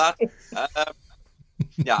 all that.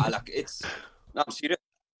 Yeah, look, it's not serious.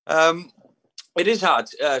 It is hard,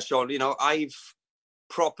 Sean. You know, I've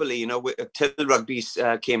properly, you know, till rugby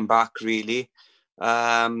came back, really.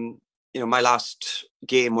 You know, my last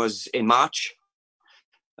game was in March,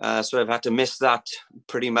 so I've had to miss that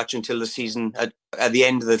pretty much until the season, at the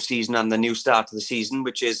end of the season and the new start of the season,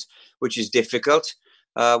 which is difficult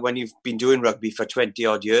when you've been doing rugby for 20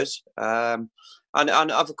 odd years. And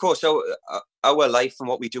of course, our life and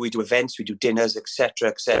what we do events, we do dinners,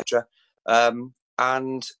 etc.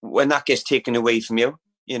 And when that gets taken away from you,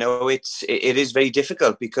 you know, it is very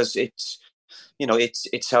difficult, because it's, you know,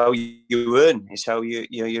 it's how you earn, it's how you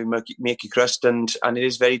make your crust, and it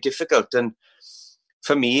is very difficult. And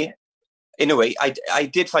for me, in a way, I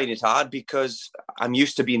did find it hard, because I'm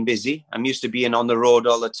used to being busy. I'm used to being on the road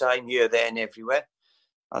all the time, here, there, and everywhere.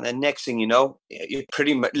 And then next thing you know, you're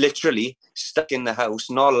pretty much literally stuck in the house,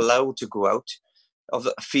 not allowed to go out, of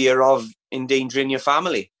the fear of endangering your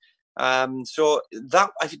family. So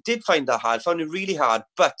that I did find that hard. I found it really hard,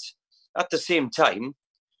 but at the same time,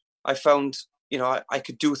 I found, you know, I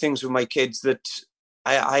could do things with my kids that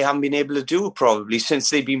I haven't been able to do probably since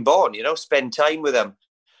they've been born. Spend time with them,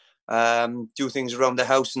 do things around the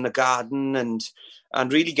house and the garden, and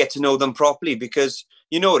really get to know them properly. Because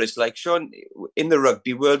you know what it's like, Sean, in the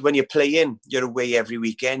rugby world, when you're playing, you're away every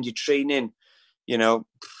weekend, you're training,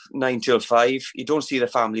 9 till 5. You don't see the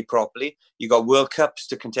family properly. You got World Cups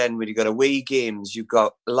to contend with. You got away games. You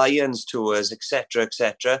got Lions tours, etc.,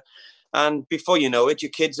 etc. And before you know it,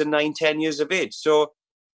 your kids are 9, 10 years of age. So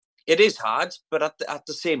it is hard, but at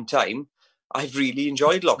the same time, I've really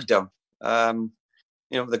enjoyed lockdown.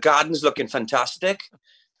 The garden's looking fantastic.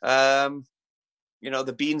 The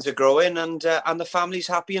beans are growing, and the family's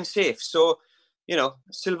happy and safe. So,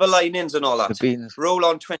 silver linings and all that. The beans. Roll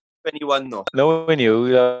on 2021 though. Knowing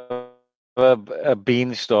you, a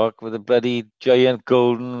beanstalk with a bloody giant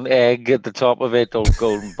golden egg at the top of it, or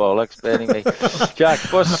golden bollocks. But anyway, Jack,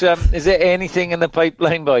 is there anything in the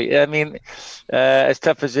pipeline, boy? I mean, as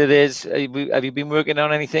tough as it is, have you been working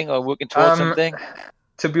on anything or working towards something?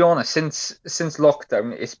 To be honest, since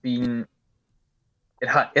lockdown, it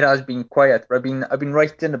has been quiet. But I've been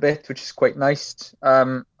writing a bit, which is quite nice,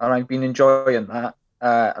 and I've been enjoying that,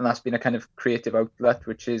 and that's been a kind of creative outlet,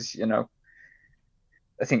 which is,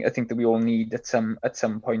 I think that we all need at some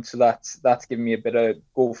point. So that's given me a bit of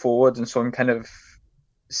go forward, and so I'm kind of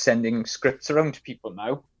sending scripts around to people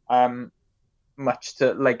now. Much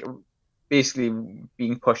to like basically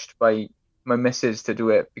being pushed by my missus to do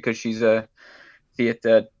it, because she's a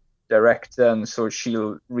theatre director, and so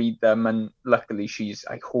she'll read them, and luckily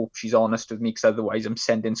I hope she's honest with me, because otherwise I'm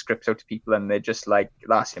sending scripts out to people and they're just like,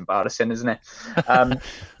 that's embarrassing, isn't it?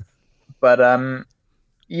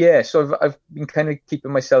 Yeah, so I've been kind of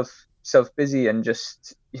keeping myself busy and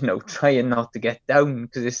just trying not to get down,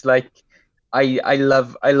 because it's like I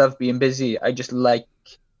love being busy. I just like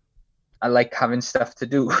having stuff to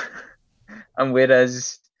do. And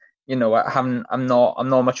whereas I'm not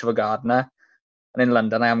much of a gardener, and in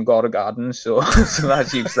London I haven't got a garden, so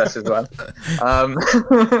that's useless as well.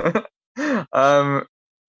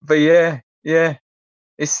 But yeah,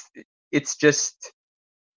 it's just.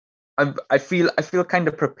 I feel kind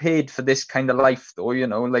of prepared for this kind of life, though.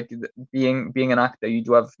 Like being an actor, you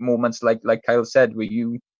do have moments like Kyle said, where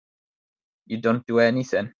you don't do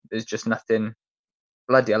anything. There's just nothing.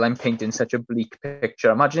 Bloody hell, I'm painting such a bleak picture.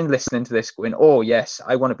 Imagine listening to this going, oh yes,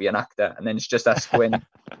 I want to be an actor, and then it's just us going,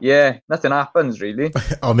 yeah, nothing happens really.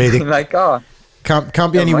 Oh, maybe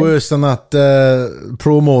can't be any worse than that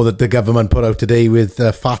promo that the government put out today with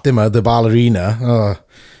Fatima, the ballerina. Oh,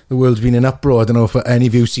 the world's been in uproar. I don't know if any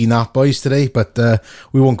of you seen that, boys, today, but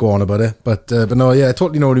we won't go on about it. But no, yeah, I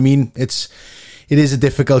totally know what I mean. It is a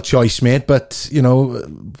difficult choice, mate. But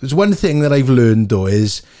there's one thing that I've learned though,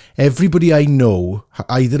 is everybody I know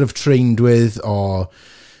either have trained with or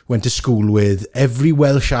went to school with, every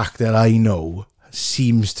Welsh actor I know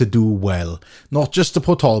seems to do well. Not just the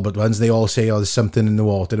Port Talbot ones. They all say, oh, there's something in the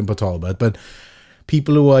water in Port Talbot, but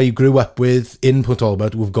people who I grew up with in Port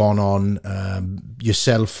Talbot who've gone on,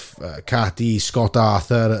 yourself, Cathy, Scott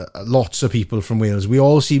Arthur, lots of people from Wales. We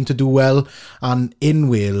all seem to do well, and in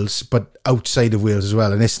Wales, but outside of Wales as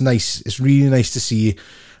well. And it's nice. It's really nice to see.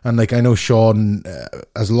 And like, I know Sean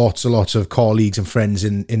has lots and lots of colleagues and friends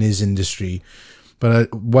in his industry.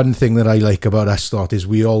 But one thing that I like about us lot is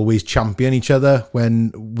we always champion each other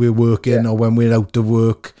when we're working or when we're out of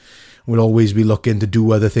work. We'll always be looking to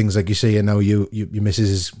do other things, like you say, and now your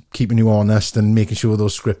missus is keeping you honest and making sure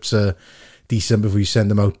those scripts are decent before you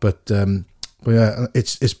send them out. But yeah,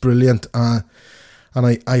 it's brilliant, and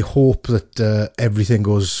I hope that everything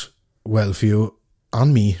goes well for you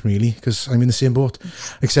and me, really, because I'm in the same boat.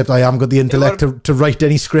 Except I haven't got the intellect to write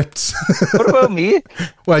any scripts. What about me?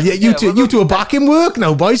 Well, yeah, you two are back in work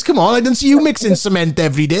now, boys. Come on, I didn't see you mixing cement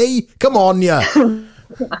every day. Come on, yeah.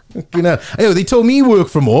 They told me work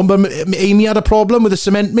from home, but Amy had a problem with a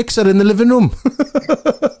cement mixer in the living room.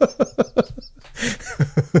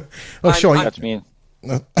 Oh, Sean, that's me.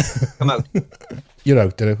 Come out. You're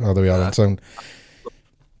out there. Oh, there we are. Sound.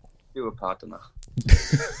 You were part of that.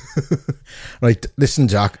 Right, listen,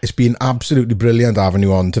 Jack. It's been absolutely brilliant having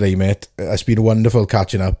you on today, mate. It's been wonderful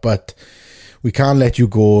catching up, but we can't let you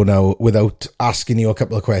go now without asking you a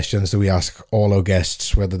couple of questions that we ask all our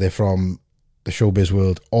guests, whether they're from the showbiz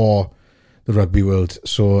world or the rugby world.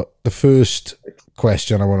 So the first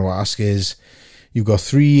question I want to ask is, you've got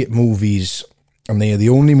 3 movies, and they are the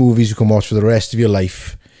only movies you can watch for the rest of your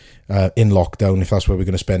life in lockdown, if that's where we're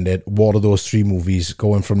going to spend it. What are those 3 movies,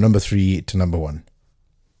 going from number 3 to number 1?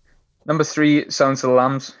 Number 3, Silence of the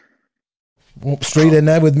Lambs. Oh, straight in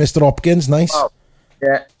there with Mr. Hopkins. Nice. Oh,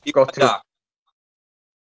 yeah, you got to.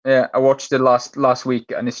 Yeah, I watched it last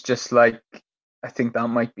week, and it's just like, I think that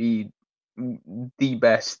might be the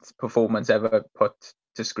best performance ever put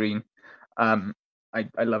to screen. I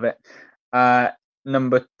love it.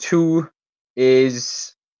 Number 2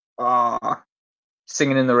 is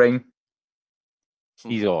Singing in the Rain.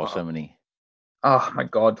 He's awesome, isn't he? Oh my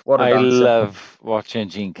God, what a I dancer. love watching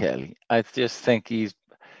Gene Kelly. I just think he's.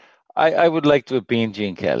 I would like to have been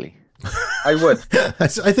Gene Kelly. I would. I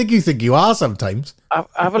think you are sometimes.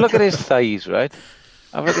 Have a look at his thighs, right?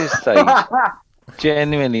 Have a look at his thighs.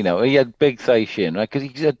 Genuinely, no. He had big thigh shin, right? Because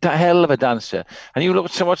he's a hell of a dancer. And you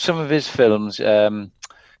watch some of his films.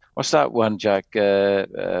 What's that one, Jack?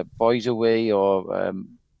 Boys Away or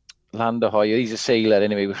Land Ahoy? He's a sailor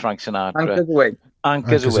anyway with Frank Sinatra. Anchors Away.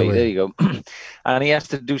 Anchors Away. There you go. And he has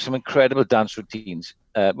to do some incredible dance routines,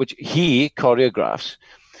 which he choreographs.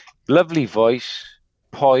 Lovely voice,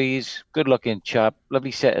 poise, good-looking chap,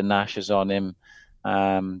 lovely set of gnashes on him,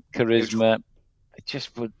 charisma. It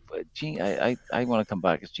just would. Gene, I want to come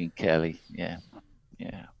back as Gene Kelly. Yeah.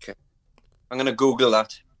 Okay. I'm gonna Google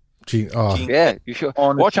that. Yeah, you should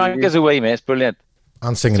Honestly, watch Anchors Away, mate. It's brilliant.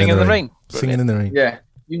 And Singing in the Rain. Singing in the Rain. Yeah.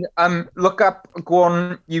 Go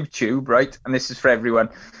on YouTube, right? And this is for everyone.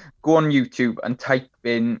 Go on YouTube and type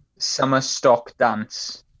in summer stock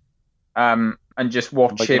dance. And just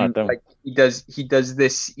watch him. Like he does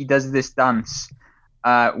this dance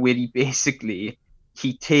where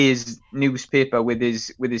he tears newspaper with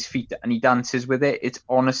his feet and he dances with it. It's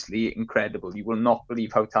honestly incredible. You will not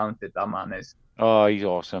believe how talented that man is. Oh, he's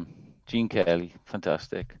awesome. Gene Kelly,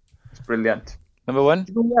 fantastic. It's brilliant. Number 1.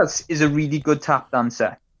 Who else is a really good tap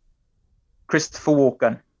dancer? Christopher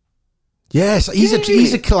Walken. Yes, he's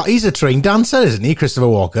a trained dancer, isn't he, Christopher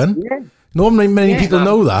Walken? Yeah. Not many people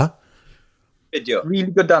know that. Video.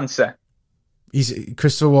 Really good dancer. He's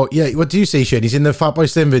Christopher Walken. Yeah, what do you say, Shane? He's in the Fatboy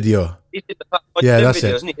Slim video. He did the Fat Boy Yeah, Slim that's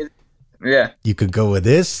video, it. isn't he? Yeah. You could go with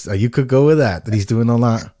this, or you could go with that. That he's doing all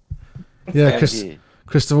that. Yeah,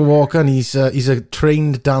 Christopher Walken. He's a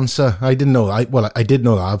trained dancer. I didn't know. I did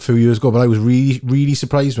know that a few years ago, but I was really, really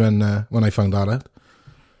surprised when I found that out.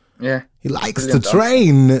 Yeah. He likes to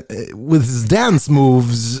train with his dance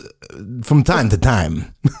moves from time to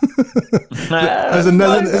time. There's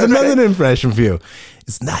another impression for you.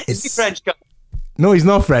 It's nice. Is he French guy? No, he's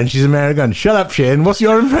not French. He's American. Shut up, Shane. What's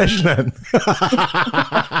your impression then?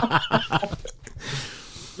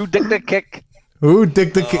 You dig the kick. Ooh,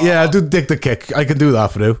 dick the kick. Yeah, I do dick the kick. I can do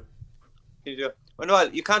that for you. Well, no,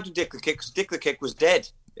 you can't do Dick the Kick because Dick the Kick was dead.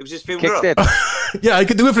 It was his funeral. Kicked it. Yeah, I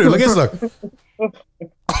can do it for you. Look, look.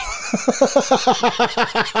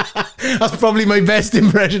 That's probably my best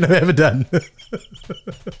impression I've ever done.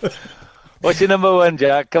 What's your number 1,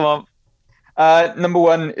 Jack? Come on. Number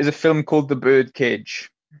 1 is a film called The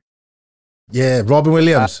Birdcage. Yeah, Robin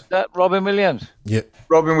Williams. Robin Williams. Yeah.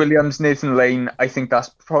 Robin Williams, Nathan Lane. I think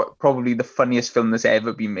that's probably the funniest film that's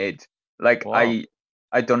ever been made. Like, wow.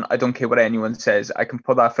 I don't care what anyone says. I can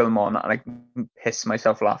put that film on and I can piss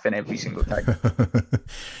myself laughing every single time.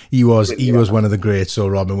 He was one of the greats. So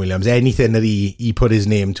Robin Williams, anything that he put his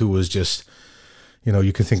name to was just,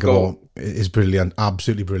 you can think of is brilliant,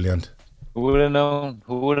 absolutely brilliant. Who would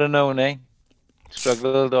have known? Eh?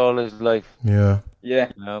 Struggled all his life. Yeah.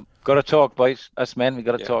 Got to talk, boys. Us men, we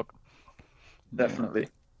got to talk. Definitely.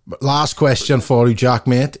 But last question for you, Jack,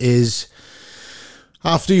 mate, is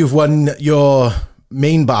after you've won your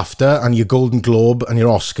main BAFTA and your Golden Globe and your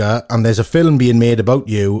Oscar, and there's a film being made about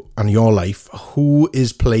you and your life, who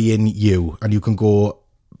is playing you? And you can go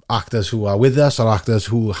actors who are with us or actors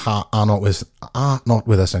who are not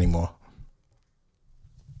with us anymore.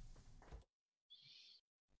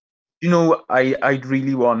 I'd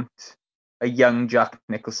really want a young Jack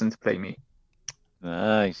Nicholson to play me.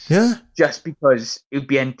 Nice. Yeah. Just because it would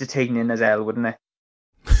be entertaining as hell, wouldn't it?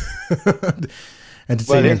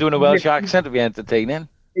 Well, him doing a Welsh accent would be entertaining.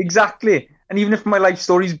 Exactly. And even if my life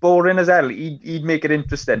story's boring as hell, he'd make it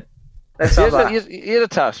interesting. Let's have that. Here's a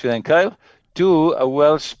task for you then, Kyle. Do a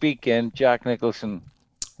Welsh-speaking Jack Nicholson.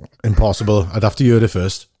 Impossible. I'd have to hear it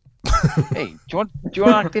first. Hey, do you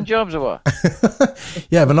want acting jobs or what?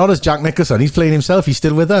 Yeah, but not as Jack Nicholson. He's playing himself. He's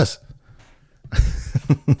still with us.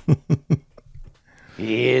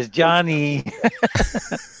 Here's Johnny.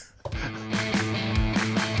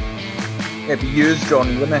 It'd be yours,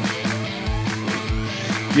 Johnny, wouldn't it?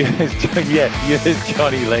 Yes,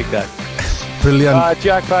 Johnny, like that. Brilliant.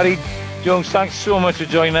 Jack Barry Jones, thanks so much for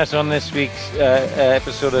joining us on this week's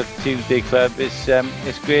episode of Tuesday Club.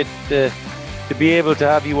 It's great to be able to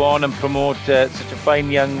have you on and promote such a fine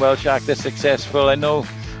young Welsh actor, successful. I know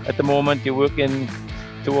at the moment you're working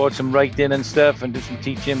towards some writing and stuff and do some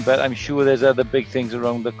teaching, but I'm sure there's other big things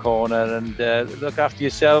around the corner. And look after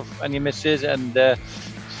yourself and your missus, and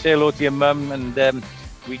say hello to your mum, and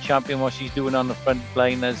we champion what she's doing on the front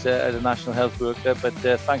line as a national health worker. But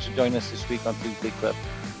thanks for joining us this week on Tuesday Club.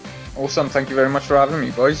 Awesome. Thank you very much for having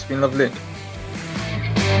me, boys. It's been lovely.